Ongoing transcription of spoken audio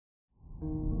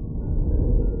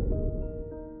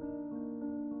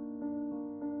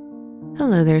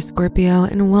Hello there, Scorpio,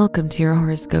 and welcome to your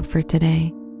horoscope for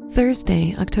today,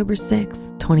 Thursday, October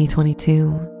 6th,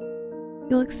 2022.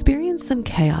 You'll experience some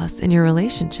chaos in your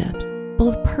relationships,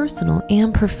 both personal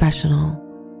and professional.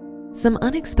 Some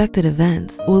unexpected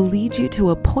events will lead you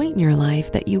to a point in your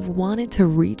life that you've wanted to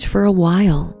reach for a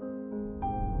while.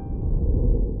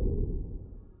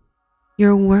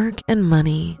 Your work and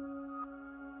money.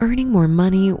 Earning more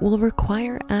money will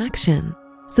require action,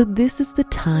 so this is the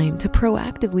time to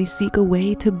proactively seek a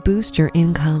way to boost your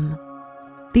income.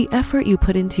 The effort you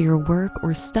put into your work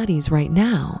or studies right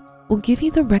now will give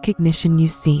you the recognition you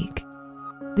seek.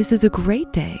 This is a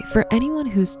great day for anyone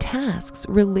whose tasks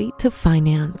relate to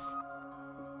finance.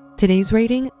 Today's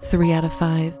rating, 3 out of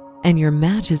 5, and your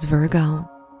match is Virgo.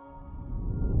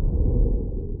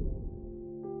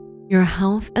 Your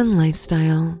health and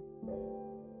lifestyle.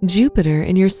 Jupiter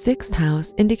in your 6th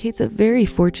house indicates a very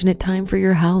fortunate time for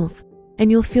your health,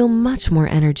 and you'll feel much more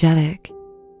energetic.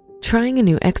 Trying a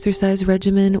new exercise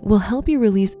regimen will help you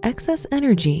release excess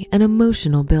energy and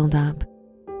emotional buildup.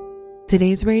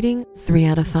 Today's rating, 3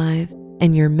 out of 5,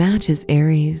 and your match is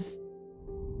Aries.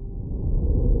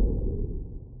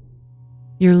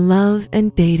 Your love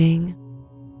and dating.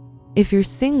 If you're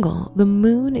single, the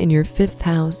moon in your 5th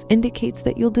house indicates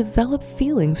that you'll develop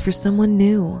feelings for someone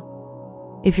new.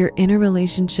 If you're in a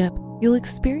relationship, you'll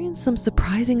experience some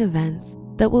surprising events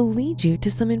that will lead you to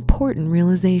some important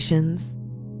realizations.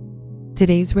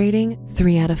 Today's rating,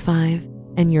 3 out of 5,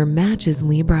 and your match is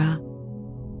Libra.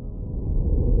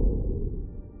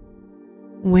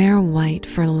 Wear white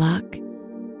for luck.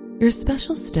 Your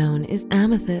special stone is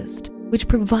amethyst, which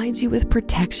provides you with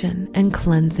protection and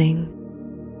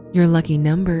cleansing. Your lucky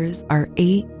numbers are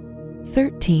 8,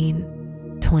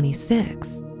 13,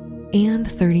 26, and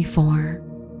 34.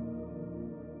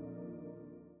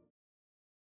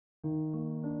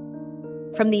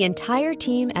 From the entire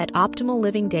team at Optimal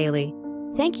Living Daily,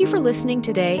 thank you for listening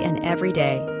today and every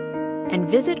day. And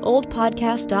visit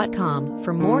oldpodcast.com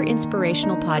for more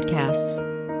inspirational podcasts.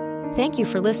 Thank you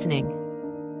for listening.